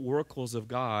of the oracles of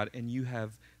God, and you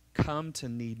have come to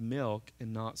need milk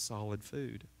and not solid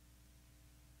food.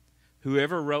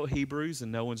 Whoever wrote Hebrews,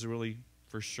 and no one's really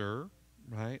for sure,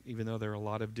 right? Even though there are a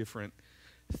lot of different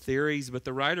theories, but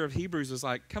the writer of Hebrews was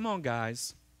like, come on,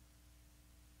 guys.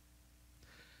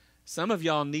 Some of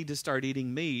y'all need to start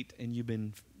eating meat, and you've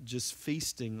been just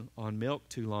feasting on milk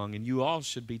too long, and you all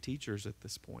should be teachers at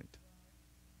this point.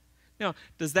 Now,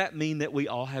 does that mean that we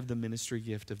all have the ministry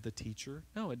gift of the teacher?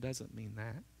 No, it doesn't mean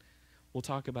that. We'll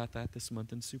talk about that this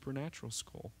month in Supernatural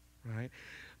School, right?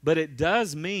 But it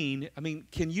does mean,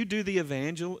 can you do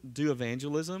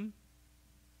evangelism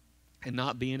and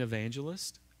not be an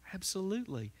evangelist?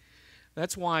 Absolutely.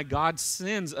 That's why God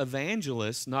sends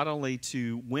evangelists not only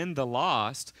to win the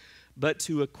lost, but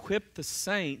to equip the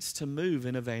saints to move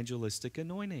in evangelistic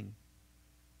anointing,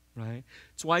 right?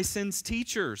 That's why He sends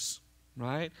teachers,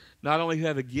 right? Not only who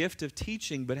have a gift of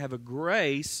teaching, but have a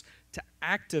grace to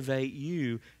activate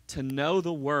you to know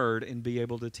the Word and be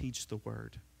able to teach the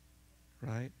Word,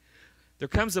 right? There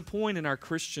comes a point in our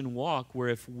Christian walk where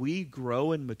if we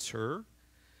grow and mature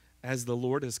as the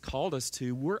Lord has called us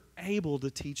to, we're able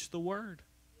to teach the Word,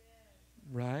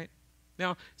 right?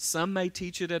 Now, some may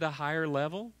teach it at a higher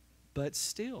level, but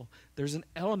still, there's an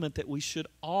element that we should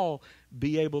all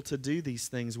be able to do these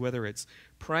things, whether it's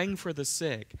praying for the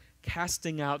sick,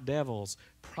 casting out devils,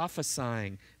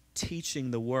 prophesying,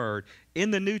 teaching the Word.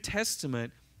 In the New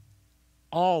Testament,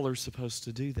 all are supposed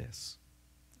to do this.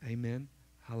 Amen.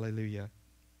 Hallelujah.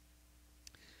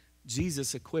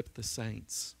 Jesus equipped the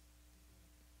saints,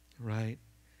 right?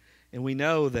 And we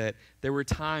know that there were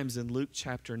times in Luke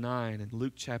chapter 9 and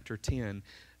Luke chapter 10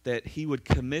 that he would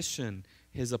commission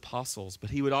his apostles, but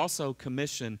he would also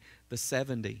commission the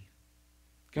 70.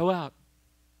 Go out,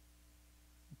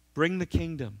 bring the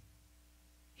kingdom,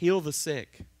 heal the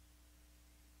sick.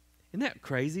 Isn't that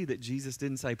crazy that Jesus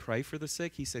didn't say pray for the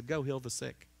sick? He said go heal the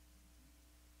sick.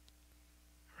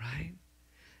 Right?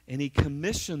 And he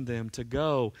commissioned them to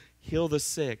go heal the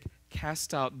sick,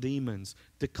 cast out demons,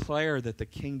 declare that the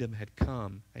kingdom had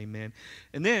come. Amen.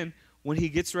 And then when he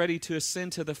gets ready to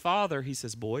ascend to the Father, he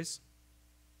says, boys,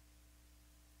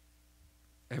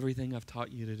 everything I've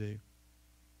taught you to do,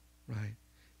 right?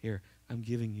 Here, I'm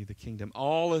giving you the kingdom.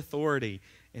 All authority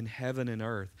in heaven and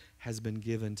earth has been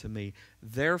given to me.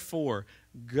 Therefore,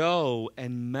 go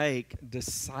and make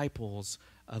disciples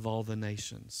of all the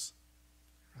nations,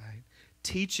 right?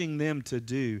 Teaching them to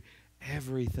do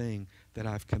everything that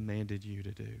I've commanded you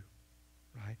to do,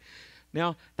 right?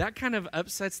 Now, that kind of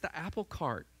upsets the apple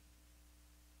cart.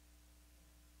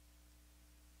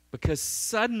 Because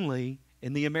suddenly,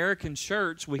 in the American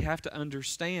church, we have to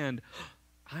understand,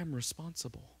 I'm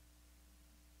responsible.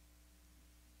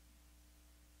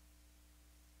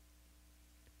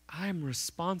 I'm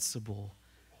responsible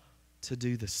to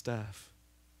do the stuff.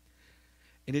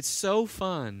 And it's so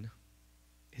fun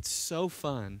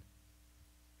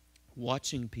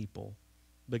watching people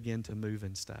begin to move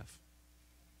in stuff.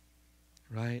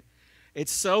 Right?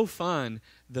 It's so fun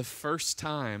the first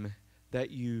time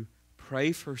that you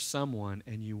pray for someone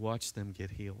and you watch them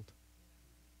get healed.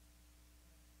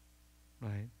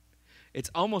 Right? It's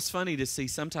almost funny to see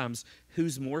sometimes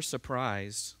who's more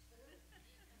surprised.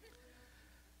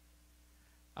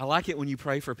 I like it when you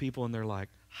pray for people and they're like,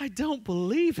 I don't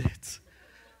believe it.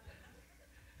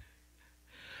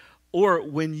 Or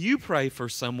when you pray for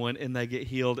someone and they get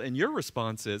healed and your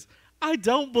response is, I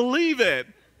don't believe it.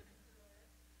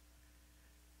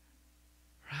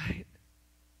 Right?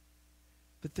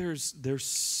 But there's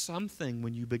something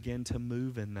when you begin to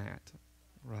move in that,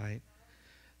 right?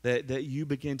 That you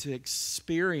begin to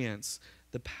experience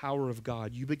the power of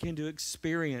God. You begin to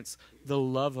experience the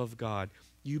love of God.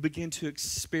 You begin to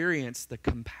experience the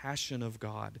compassion of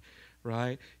God,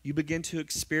 right? You begin to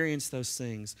experience those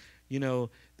things. You know,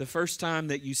 the first time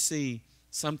that you see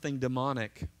something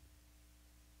demonic,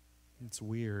 it's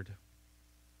weird,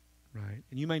 right?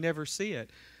 And you may never see it,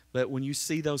 but when you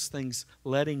see those things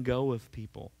letting go of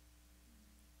people,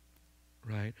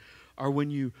 right? Or when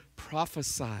you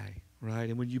prophesy, right?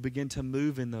 And when you begin to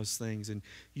move in those things and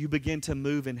you begin to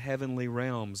move in heavenly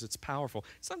realms, it's powerful.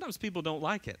 Sometimes people don't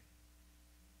like it,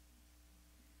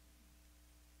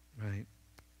 right?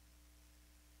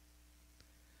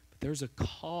 But there's a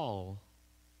call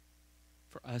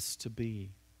for us to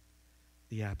be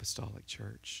the apostolic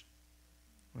church,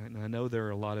 right? And I know there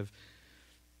are a lot of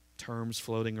terms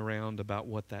floating around about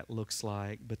what that looks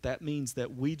like, but that means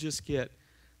that we just get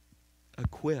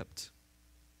equipped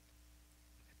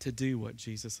to do what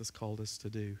Jesus has called us to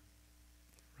do,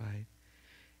 right?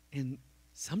 And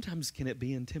sometimes can it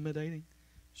be intimidating?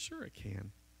 Sure it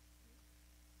can,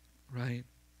 right?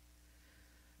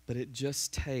 But it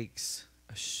just takes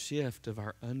a shift of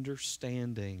our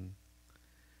understanding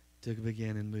to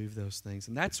begin and move those things.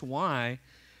 And that's why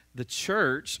the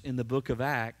church in the book of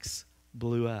Acts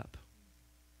blew up,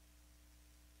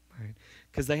 right?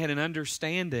 Because they had an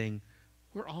understanding,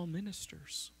 we're all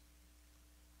ministers.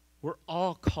 We're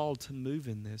all called to move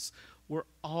in this. We're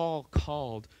all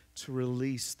called to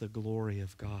release the glory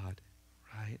of God,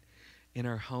 right? In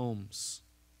our homes,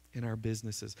 in our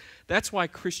businesses. That's why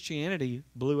Christianity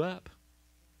blew up.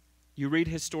 You read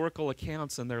historical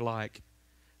accounts and they're like,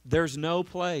 there's no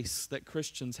place that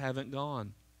Christians haven't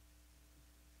gone.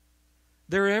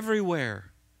 They're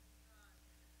everywhere.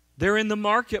 They're in the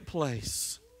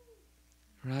marketplace,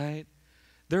 right?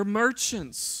 They're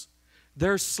merchants.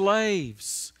 They're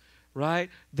slaves, right?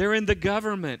 They're in the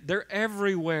government. They're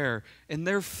everywhere. And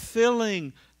they're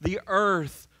filling the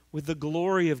earth with the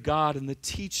glory of God and the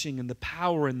teaching and the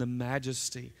power and the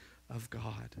majesty of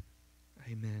God.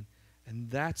 Amen.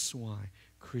 And that's why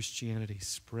Christianity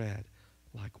spread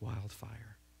like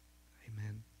wildfire.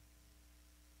 Amen.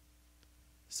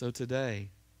 So today,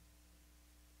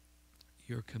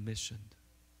 you're commissioned,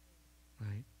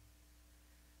 right?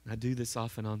 I do this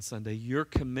often on Sunday. You're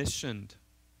commissioned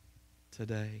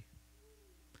today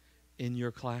in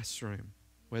your classroom,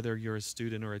 whether you're a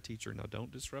student or a teacher. Now,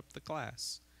 don't disrupt the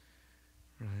class,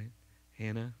 right?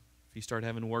 Hannah, if you start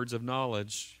having words of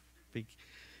knowledge,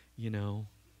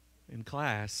 in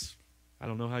class, I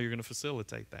don't know how you're going to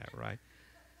facilitate that, right?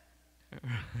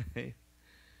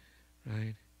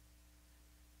 Right?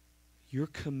 You're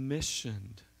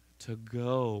commissioned to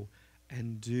go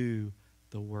and do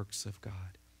the works of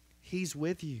God. He's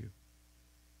with you.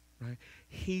 right?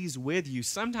 He's with you.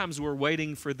 Sometimes we're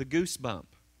waiting for the goosebump,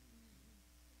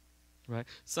 right?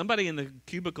 Somebody in the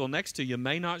cubicle next to you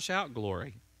may not shout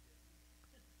glory,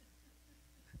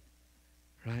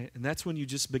 right? And that's when you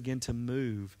just begin to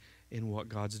move in what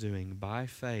God's doing by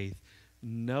faith,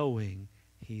 knowing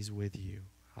He's with you.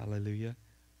 Hallelujah.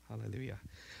 Hallelujah.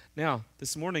 Now,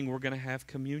 this morning we're going to have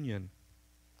communion.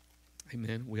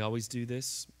 Amen. We always do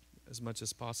this as much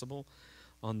as possible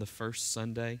on the first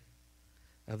Sunday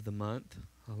of the month.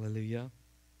 Hallelujah.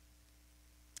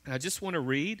 And I just want to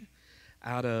read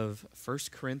out of 1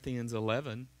 Corinthians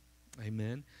 11.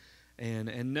 Amen.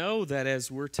 And know that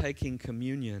as we're taking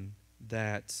communion,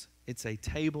 that it's a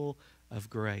table of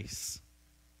grace.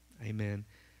 Amen.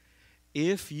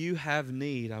 If you have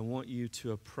need, I want you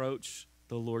to approach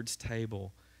the Lord's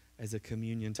table as a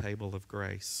communion table of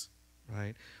grace,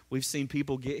 right? We've seen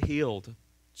people get healed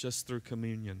just through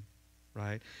communion,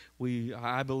 right?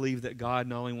 I believe that God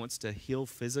not only wants to heal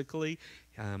physically,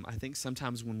 I think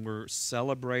sometimes when we're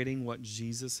celebrating what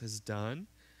Jesus has done,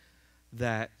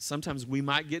 that sometimes we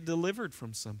might get delivered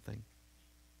from something,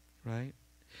 right?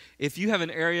 If you have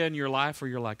an area in your life where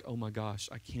you're like, oh my gosh,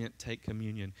 I can't take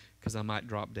communion because I might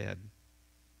drop dead,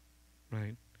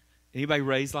 right? Anybody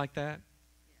raised like that?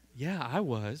 Yeah, I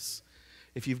was.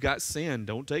 If you've got sin,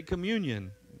 don't take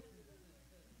communion,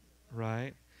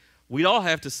 right? We all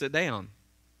have to sit down,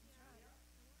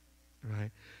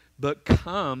 right? But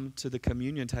come to the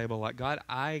communion table like, God,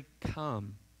 I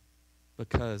come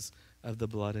because of the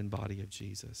blood and body of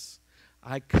Jesus.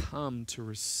 I come to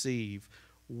receive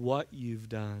what you've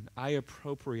done. I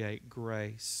appropriate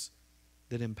grace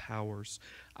that empowers.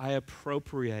 I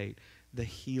appropriate the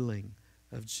healing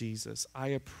of Jesus. I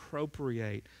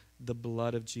appropriate the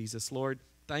blood of Jesus. Lord,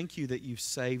 thank you that you've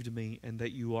saved me and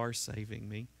that you are saving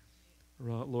me.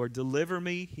 Lord, deliver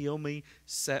me, heal me,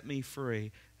 set me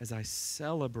free as I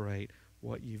celebrate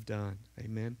what you've done.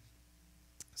 Amen.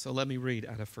 So let me read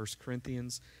out of 1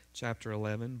 Corinthians chapter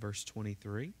 11, verse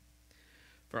 23.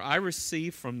 For I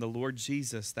received from the Lord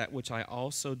Jesus that which I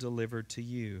also delivered to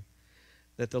you,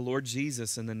 that the Lord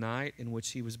Jesus, in the night in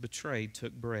which he was betrayed,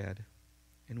 took bread.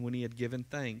 And when he had given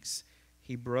thanks,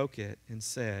 he broke it and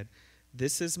said,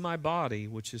 This is my body,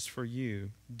 which is for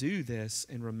you. Do this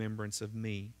in remembrance of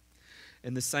me.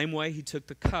 In the same way, he took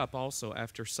the cup also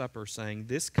after supper, saying,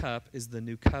 This cup is the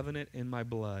new covenant in my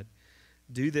blood.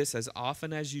 Do this as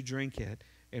often as you drink it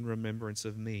in remembrance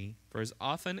of me. For as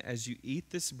often as you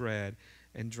eat this bread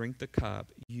and drink the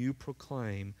cup, you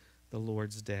proclaim the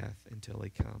Lord's death until he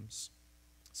comes.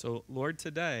 So, Lord,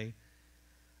 today,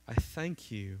 I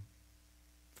thank you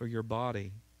for your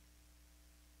body,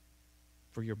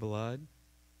 for your blood.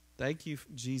 Thank you,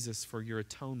 Jesus, for your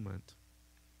atonement.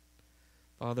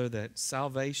 Father, that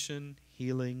salvation,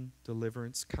 healing,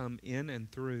 deliverance come in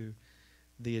and through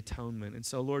the atonement. And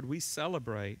so, Lord, we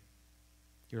celebrate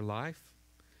your life,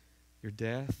 your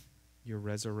death, your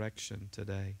resurrection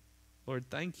today. Lord,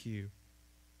 thank you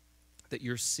that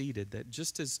you're seated, that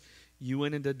just as you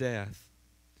went into death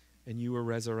and you were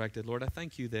resurrected, Lord, I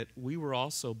thank you that we were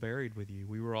also buried with you.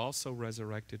 We were also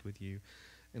resurrected with you.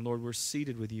 And Lord, we're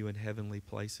seated with you in heavenly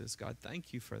places. God,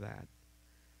 thank you for that.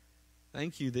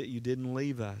 Thank you that you didn't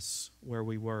leave us where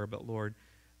we were, but Lord,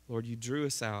 you drew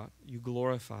us out. You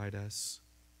glorified us.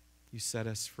 You set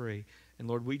us free. And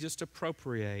Lord, we just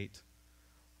appropriate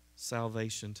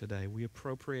salvation today. We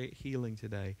appropriate healing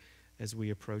today as we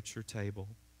approach your table.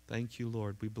 Thank you,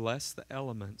 Lord. We bless the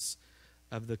elements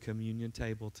of the communion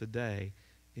table today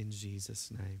in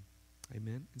Jesus' name.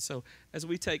 Amen. And so as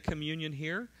we take communion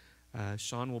here,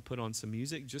 Sean will put on some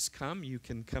music. Just come. You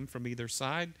can come from either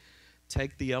side.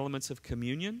 Take the elements of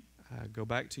communion. Go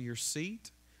back to your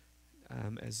seat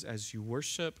as you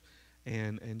worship,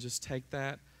 and just take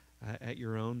that at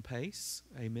your own pace.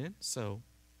 Amen. So,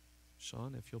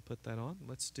 Sean, if you'll put that on,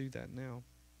 let's do that now.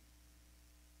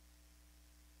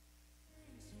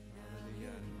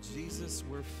 Hallelujah. Jesus,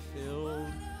 we're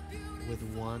filled with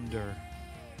wonder.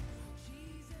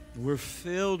 We're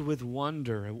filled with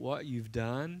wonder at what you've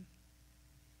done,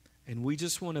 and we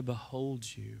just want to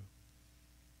behold you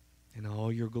in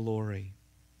all your glory.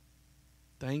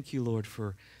 Thank you, Lord,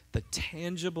 for the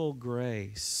tangible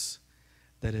grace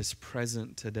that is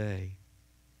present today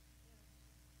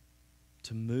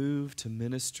to move, to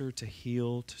minister, to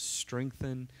heal, to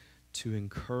strengthen, to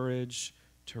encourage,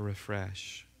 to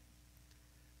refresh.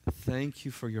 Thank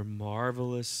you for your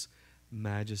marvelous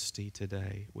majesty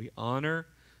today. We honor,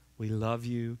 we love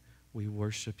you, we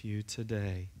worship you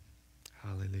today.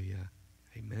 Hallelujah.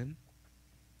 Amen.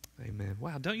 Amen.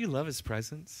 Wow, don't you love his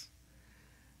presence?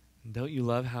 Don't you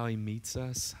love how he meets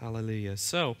us? Hallelujah.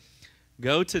 So,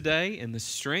 Go today in the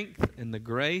strength and the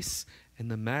grace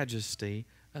and the majesty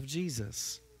of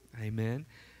Jesus. Amen.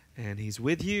 And He's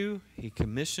with you. He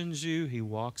commissions you. He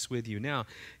walks with you. Now,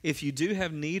 if you do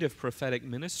have need of prophetic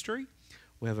ministry,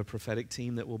 we have a prophetic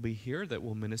team that will be here that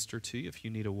will minister to you if you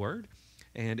need a word.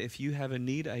 And if you have a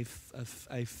need a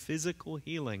physical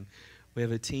healing, we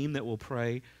have a team that will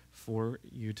pray for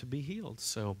you to be healed.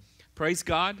 So praise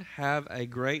God. Have a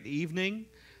great evening.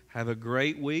 Have a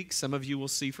great week. Some of you will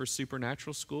see for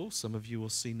Supernatural School. Some of you will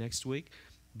see next week.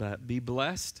 But be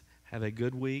blessed. Have a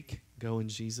good week. Go in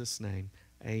Jesus' name.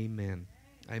 Amen.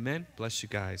 Amen. Bless you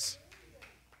guys.